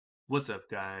What's up,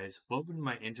 guys? Welcome to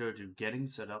my intro to getting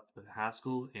set up with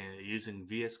Haskell and using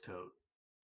VS Code.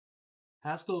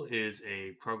 Haskell is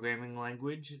a programming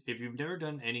language. If you've never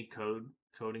done any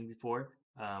coding before,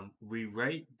 we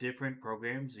write different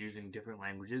programs using different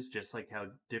languages, just like how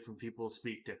different people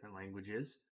speak different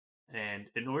languages. And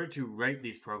in order to write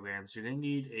these programs, you're going to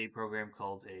need a program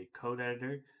called a code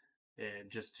editor.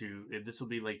 This will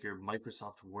be like your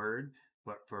Microsoft Word,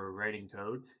 but for writing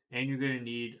code. And you're going to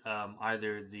need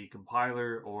either the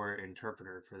compiler or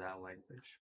interpreter for that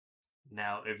language.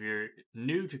 Now, if you're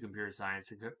new to computer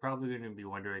science, you're probably going to be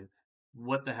wondering,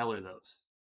 what the hell are those?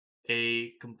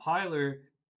 A compiler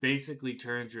basically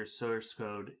turns your source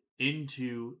code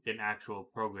into an actual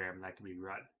program that can be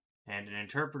run. And an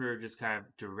interpreter just kind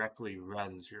of directly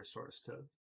runs your source code.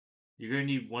 You're going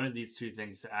to need one of these two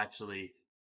things to actually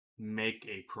make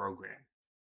a program.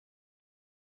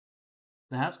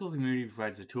 The Haskell community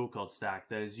provides a tool called Stack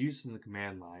that is used from the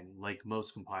command line, like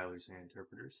most compilers and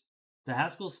interpreters. The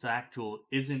Haskell Stack tool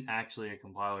isn't actually a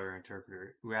compiler or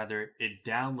interpreter, rather, it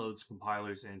downloads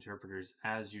compilers and interpreters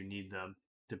as you need them,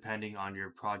 depending on your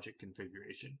project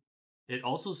configuration. It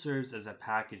also serves as a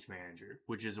package manager,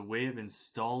 which is a way of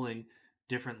installing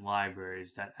different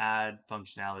libraries that add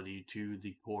functionality to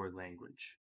the core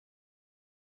language.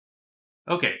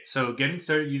 Okay, so getting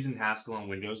started using Haskell on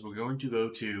Windows, we're going to go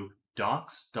to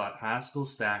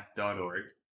docs.haskellstack.org.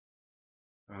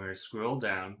 I'm going to scroll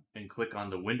down and click on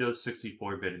the Windows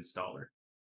 64-bit installer.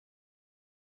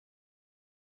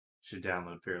 Should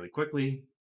download fairly quickly.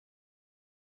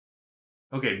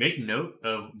 Okay, make note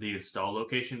of the install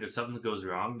location. If something goes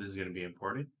wrong, this is going to be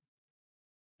important.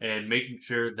 And making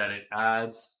sure that it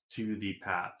adds to the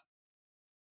path.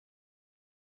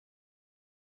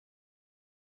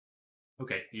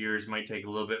 Okay, yours might take a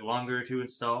little bit longer to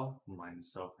install. Mine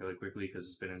installed fairly quickly because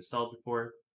it's been installed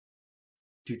before.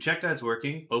 To check that it's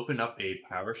working, open up a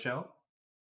PowerShell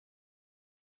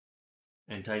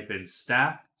and type in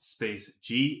stack space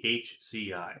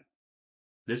GHCI.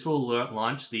 This will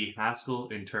launch the Haskell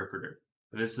interpreter.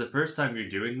 If this is the first time you're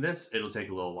doing this, it'll take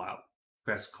a little while.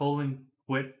 Press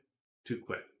 :quit to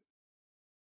quit.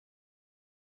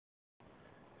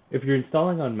 If you're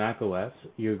installing on macOS,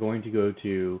 you're going to go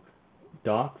to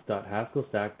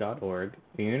docs.haskellstack.org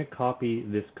and you're going to copy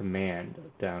this command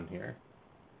down here.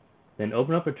 Then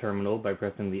open up a terminal by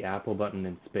pressing the Apple button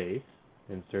in space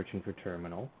and searching for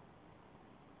terminal.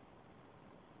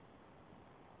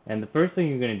 And the first thing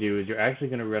you're going to do is you're actually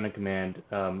going to run a command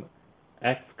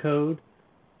xcode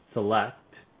select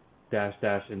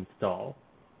 -- install.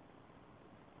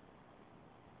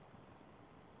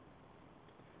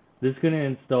 This is going to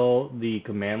install the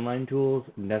command line tools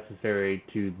necessary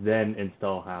to then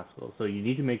install Haskell. So you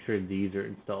need to make sure these are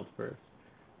installed first.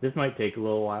 This might take a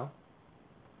little while,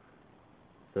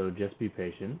 so just be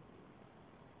patient.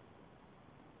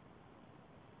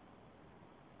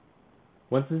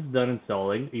 Once this is done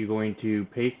installing, you're going to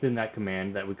paste in that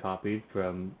command that we copied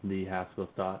from the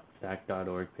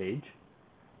haskellstack.org page,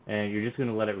 and you're just going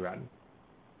to let it run.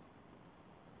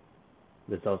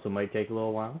 This also might take a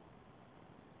little while.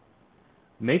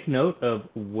 Make note of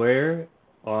where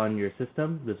on your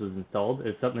system this was installed.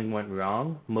 If something went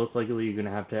wrong, most likely you're going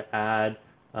to have to add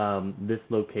this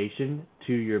location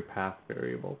to your path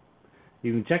variable.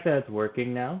 You can check that it's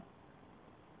working now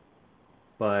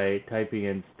by typing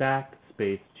in stack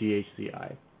space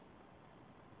GHCI.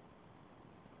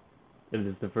 If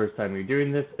this is the first time you're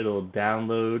doing this, it'll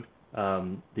download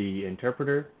the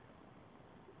interpreter.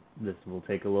 This will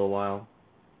take a little while.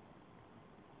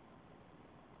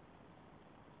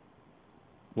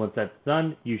 Once that's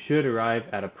done, you should arrive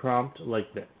at a prompt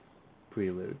like this,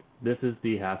 prelude. This is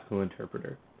the Haskell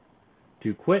interpreter.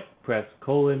 To quit, press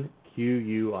 :quit,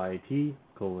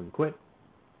 quit,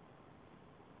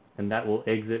 and that will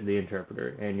exit the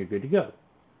interpreter, and you're good to go.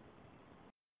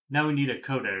 Now we need a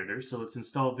code editor, so let's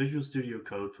install Visual Studio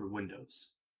Code for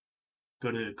Windows.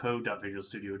 Go to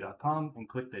code.visualstudio.com and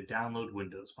click the Download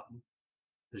Windows button.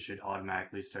 This should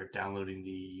automatically start downloading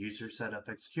the user setup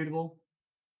executable.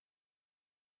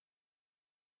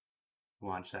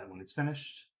 Launch that when it's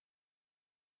finished.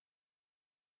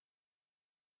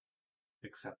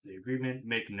 Accept the agreement.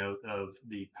 Make note of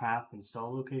the path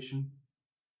install location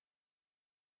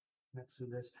next to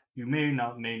this. You may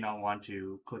not want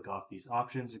to click off these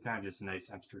options. They're kind of just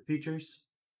nice extra features.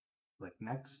 Click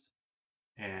next,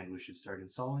 and we should start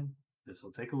installing. This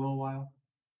will take a little while.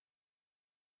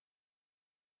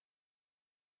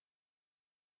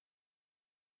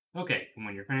 Okay, and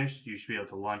when you're finished, you should be able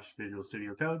to launch Visual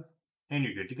Studio Code, and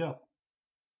you're good to go.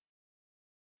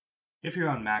 If you're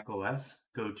on macOS,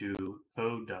 go to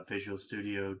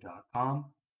code.visualstudio.com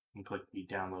and click the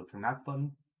Download for Mac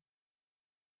button.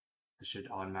 It should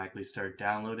automatically start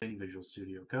downloading Visual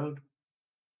Studio Code.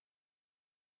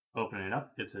 Open it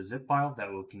up. It's a zip file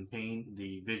that will contain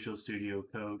the Visual Studio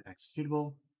Code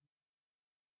executable.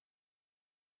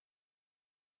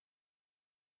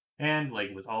 And like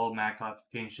with all Mac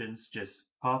applications, just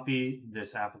copy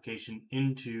this application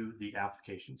into the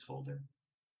applications folder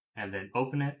and then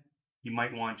open it. You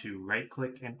might want to right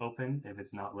click and open if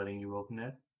it's not letting you open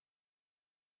it.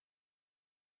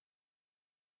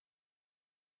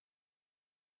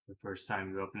 The first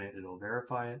time you open it, it'll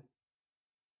verify it.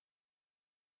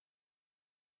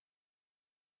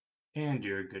 And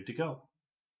you're good to go.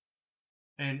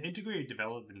 An integrated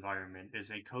development environment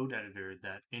is a code editor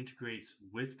that integrates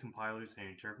with compilers and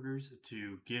interpreters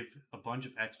to give a bunch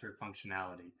of extra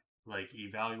functionality, like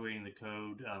evaluating the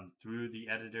code through the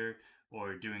editor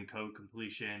or doing code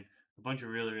completion, a bunch of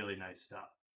really, really nice stuff.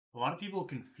 A lot of people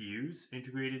confuse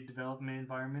integrated development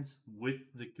environments with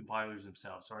the compilers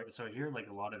themselves. So I hear like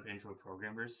a lot of intro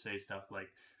programmers say stuff like,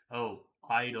 oh,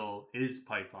 idle is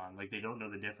Python. Like they don't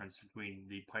know the difference between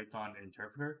the Python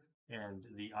interpreter and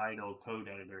the idle code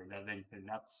editor that then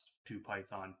connects to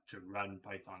Python to run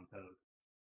Python code.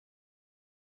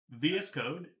 VS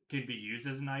Code can be used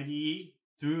as an IDE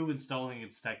through installing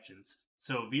extensions.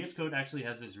 So VS Code actually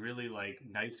has this really like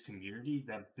nice community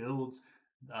that builds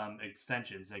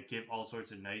extensions that give all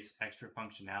sorts of nice extra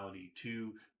functionality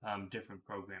to different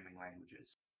programming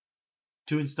languages.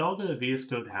 To install the VS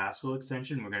Code Haskell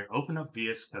extension, we're going to open up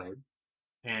VS Code.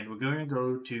 And we're going to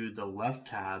go to the left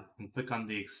tab and click on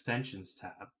the Extensions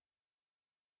tab.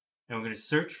 And we're going to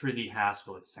search for the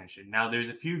Haskell extension. Now, there's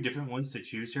a few different ones to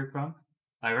choose here from.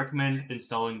 I recommend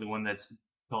installing the one that's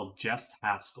called just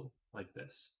Haskell, like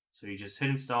this. So you just hit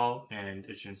install, and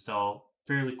it should install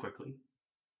fairly quickly.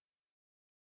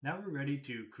 Now we're ready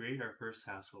to create our first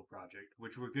Haskell project,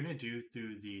 which we're going to do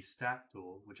through the Stack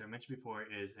tool, which I mentioned before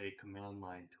is a command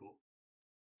line tool.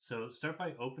 So start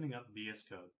by opening up VS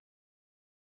Code.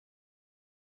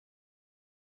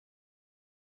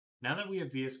 Now that we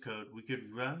have VS Code, we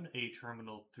could run a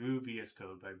terminal through VS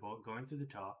Code by going through the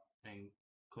top and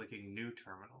clicking New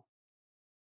Terminal.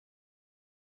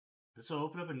 This will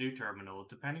open up a new terminal.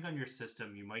 Depending on your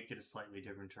system, you might get a slightly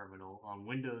different terminal. On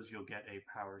Windows, you'll get a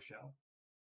PowerShell.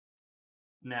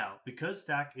 Now, because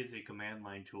Stack is a command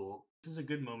line tool, this is a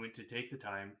good moment to take the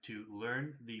time to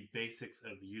learn the basics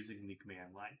of using the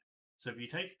command line. So if you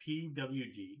type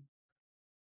pwd,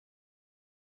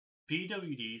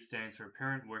 PWD stands for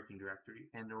Parent Working Directory,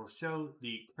 and it will show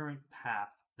the current path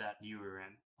that you are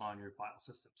in on your file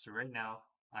system. So right now,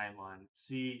 I am on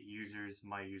C users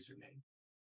my username.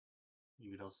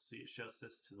 You can also see it shows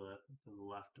this to the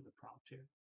left of the prompt here.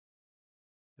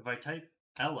 If I type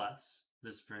ls,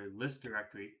 this for list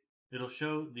directory, it'll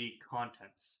show the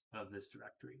contents of this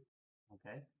directory.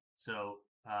 Okay, so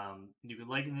you can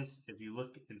liken this if you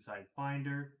look inside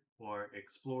Finder or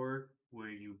Explorer, where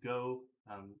you go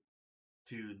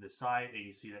to the side and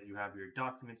you see that you have your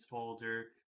documents folder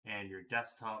and your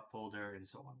desktop folder and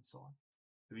so on and so on.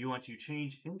 If you want to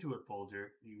change into a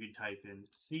folder, you can type in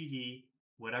cd,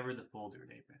 whatever the folder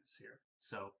name is here.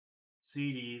 So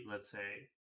cd, let's say,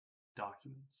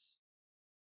 documents.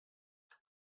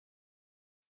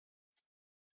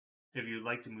 If you'd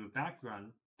like to move back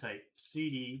run, type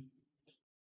cd ...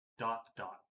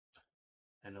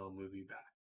 and it'll move you back.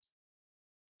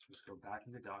 Just go back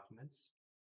into documents.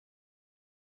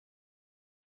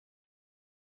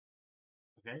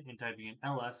 Okay, and typing in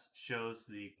ls shows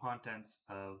the contents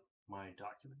of my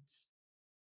documents.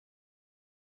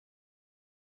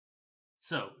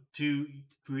 So to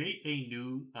create a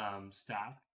new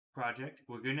Stack project,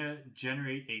 we're going to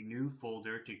generate a new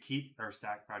folder to keep our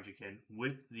Stack project in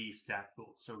with the Stack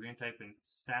tool. So we're going to type in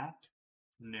Stack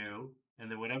new,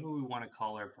 and then whatever we want to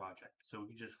call our project. So we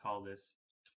can just call this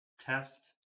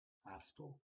test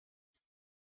Haskell.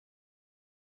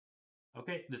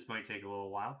 Okay, this might take a little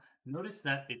while. Notice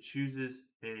that it chooses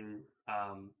a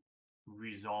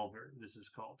resolver. This is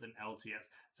called an LTS.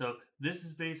 So this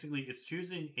is basically, it's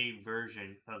choosing a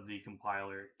version of the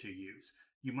compiler to use.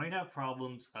 You might have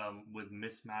problems with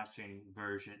mismatching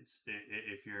versions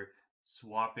if you're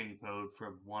swapping code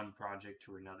from one project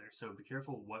to another. So be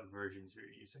careful what versions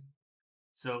you're using.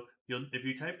 So if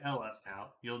you type ls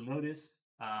now, you'll notice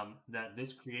that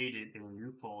this created a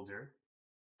new folder,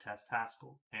 test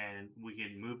Haskell, and we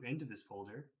can move into this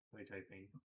folder by typing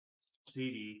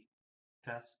cd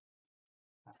test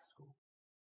Haskell,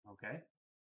 okay,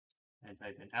 and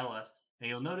type in ls, and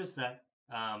you'll notice that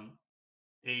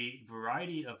a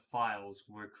variety of files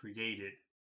were created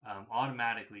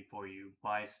automatically for you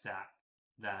by Stack.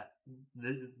 that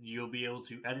you'll be able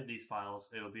to edit these files.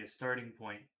 It'll be a starting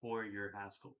point for your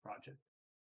Haskell project.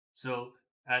 So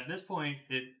at this point,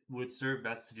 it would serve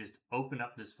best to just open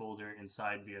up this folder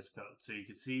inside VS Code. So you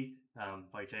can see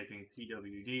by typing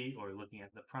pwd or looking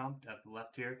at the prompt at the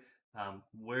left here,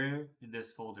 where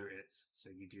this folder is. So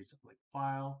you do something like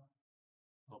File,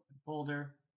 Open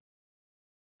Folder,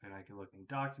 and I can look in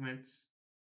Documents,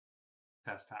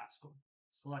 Test Haskell,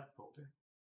 Select Folder.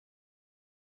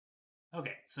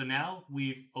 Okay, so now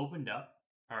we've opened up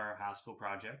our Haskell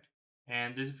project,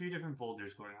 and there's a few different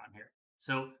folders going on here.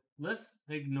 So let's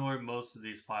ignore most of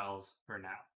these files for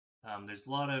now. There's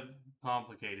a lot of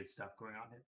complicated stuff going on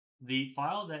here. The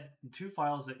two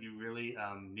files that you really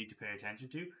need to pay attention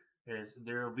to is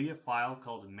there will be a file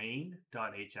called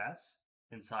main.hs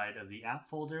inside of the app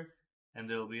folder, and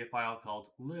there will be a file called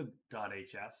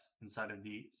lib.hs inside of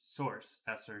the source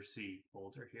src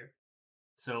folder here.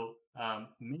 So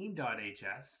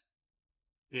main.hs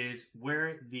is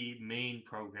where the main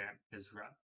program is run.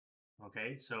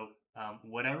 Okay, so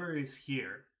whatever is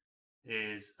here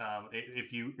is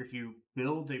if you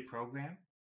build a program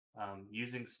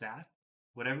using stack,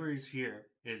 whatever is here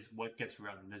is what gets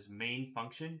run. This main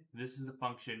function, this is the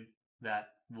function that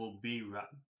will be run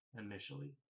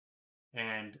initially.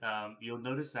 And you'll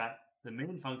notice that the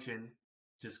main function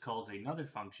just calls another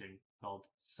function called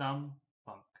sumfunc.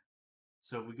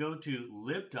 So if we go to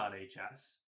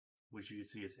lib.hs, which you can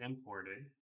see is imported,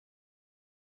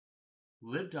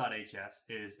 lib.hs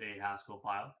is a Haskell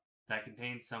file that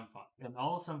contains sumfunc. And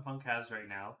all sumfunc has right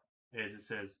now is it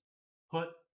says put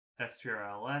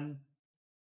strlen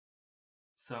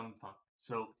sumfunc.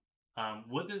 So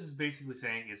what this is basically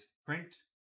saying is print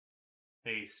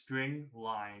a string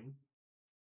line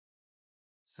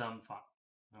sumfunc.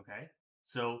 Okay,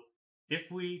 so if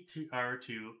we are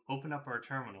to open up our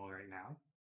terminal right now,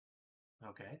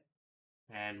 okay,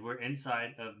 and we're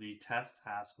inside of the test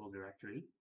Haskell directory.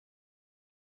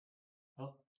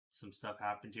 Oh, some stuff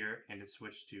happened here and it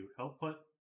switched to output.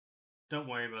 Don't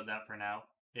worry about that for now.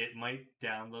 It might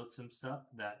download some stuff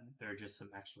that are just some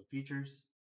extra features.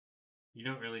 You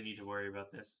don't really need to worry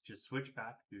about this. Just switch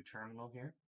back to terminal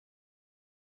here.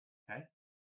 Okay.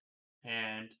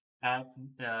 And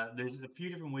there's a few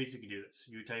different ways you can do this.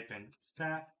 You type in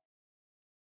stack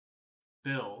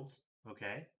build,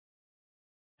 okay,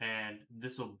 and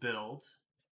this will build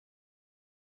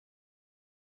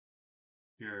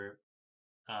your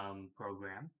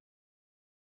program.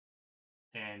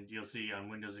 And you'll see on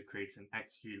Windows it creates an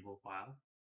executable file.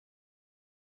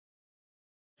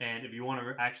 And if you want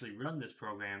to actually run this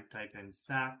program, type in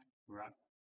stack run.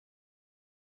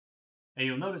 And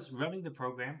you'll notice running the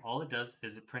program, all it does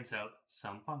is it prints out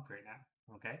sumfunc right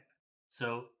now, okay?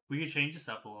 So we can change this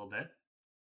up a little bit.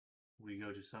 We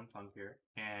go to sumfunc here,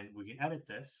 and we can edit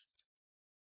this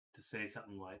to say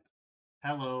something like,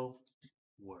 hello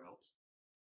world,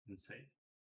 and save.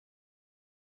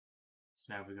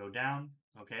 So now if we go down,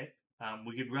 okay,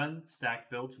 we could run stack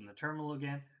build from the terminal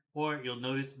again, or you'll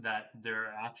notice that there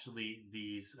are actually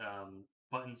these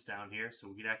buttons down here, so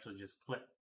we could actually just click.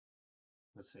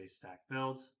 Let's say stack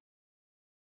build.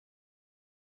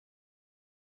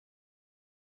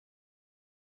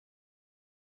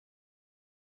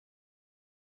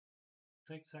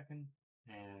 Take a second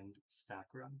and stack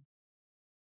run.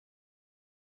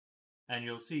 And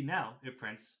you'll see now it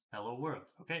prints hello world.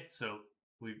 Okay, so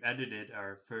we've edited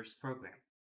our first program.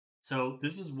 So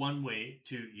this is one way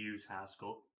to use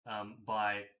Haskell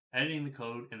by editing the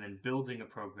code and then building a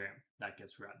program that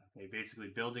gets run. Okay, basically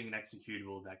building an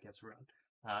executable that gets run.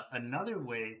 Another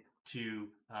way to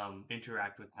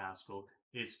interact with Haskell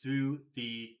is through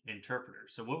the interpreter.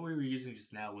 So what we were using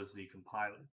just now was the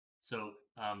compiler. So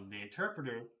the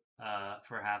interpreter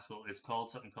for Haskell is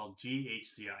called something called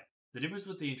GHCI. The difference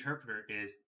with the interpreter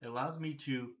is it allows me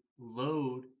to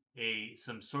load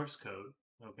some source code,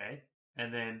 okay,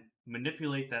 and then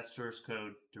manipulate that source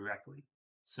code directly.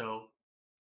 So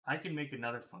I can make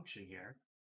another function here.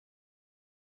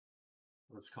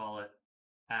 Let's call it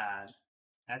add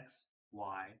x,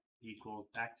 y equals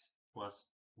x plus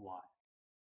y,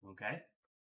 okay?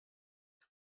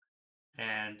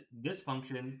 And this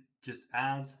function just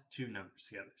adds two numbers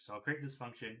together. So I'll create this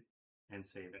function and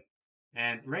save it.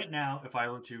 And right now, if I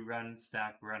were to run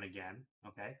stack run again,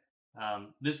 okay,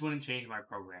 this wouldn't change my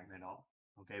program at all,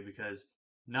 okay, because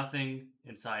nothing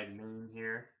inside main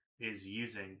here is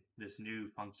using this new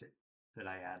function that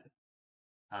I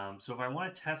added. So if I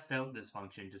want to test out this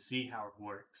function to see how it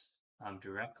works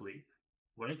directly,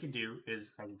 what I can do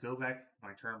is I can go back to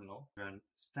my terminal, run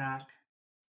stack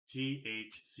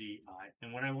GHCI,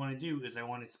 and what I want to do is I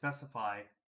want to specify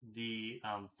the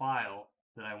file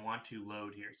that I want to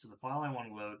load here. So the file I want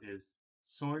to load is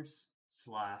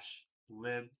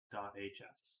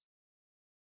source/lib.hs.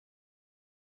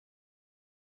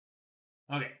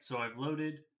 Okay, so I've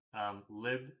loaded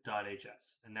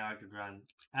lib.hs, and now I could run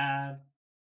add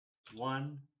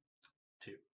 1,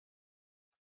 2,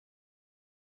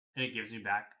 and it gives me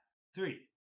back 3.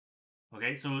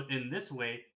 Okay, so in this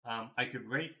way, I could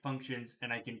write functions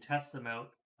and I can test them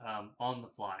out on the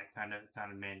fly, kind of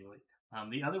manually.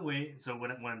 The other way, so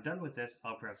when I'm done with this,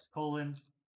 I'll press colon,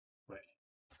 quit.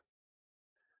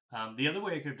 The other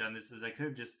way I could have done this is I could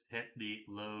have just hit the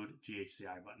load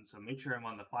GHCI button. So make sure I'm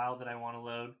on the file that I want to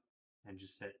load and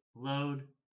just hit load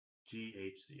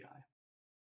GHCI.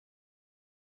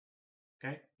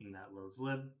 Okay, and that loads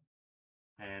lib.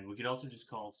 And we could also just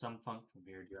call some func from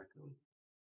here directly.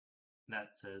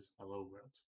 That says hello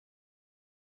world.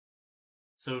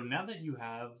 So now that you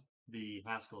have the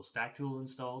Haskell stack tool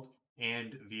installed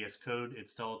and VS Code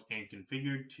installed and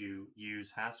configured to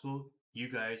use Haskell, you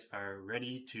guys are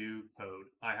ready to code.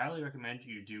 I highly recommend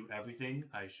you do everything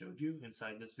I showed you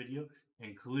inside this video,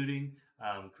 including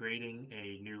creating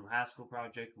a new Haskell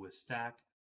project with stack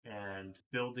and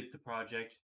building the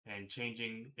project and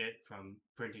changing it from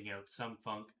printing out some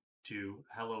func to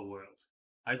hello world.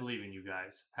 I believe in you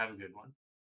guys. Have a good one.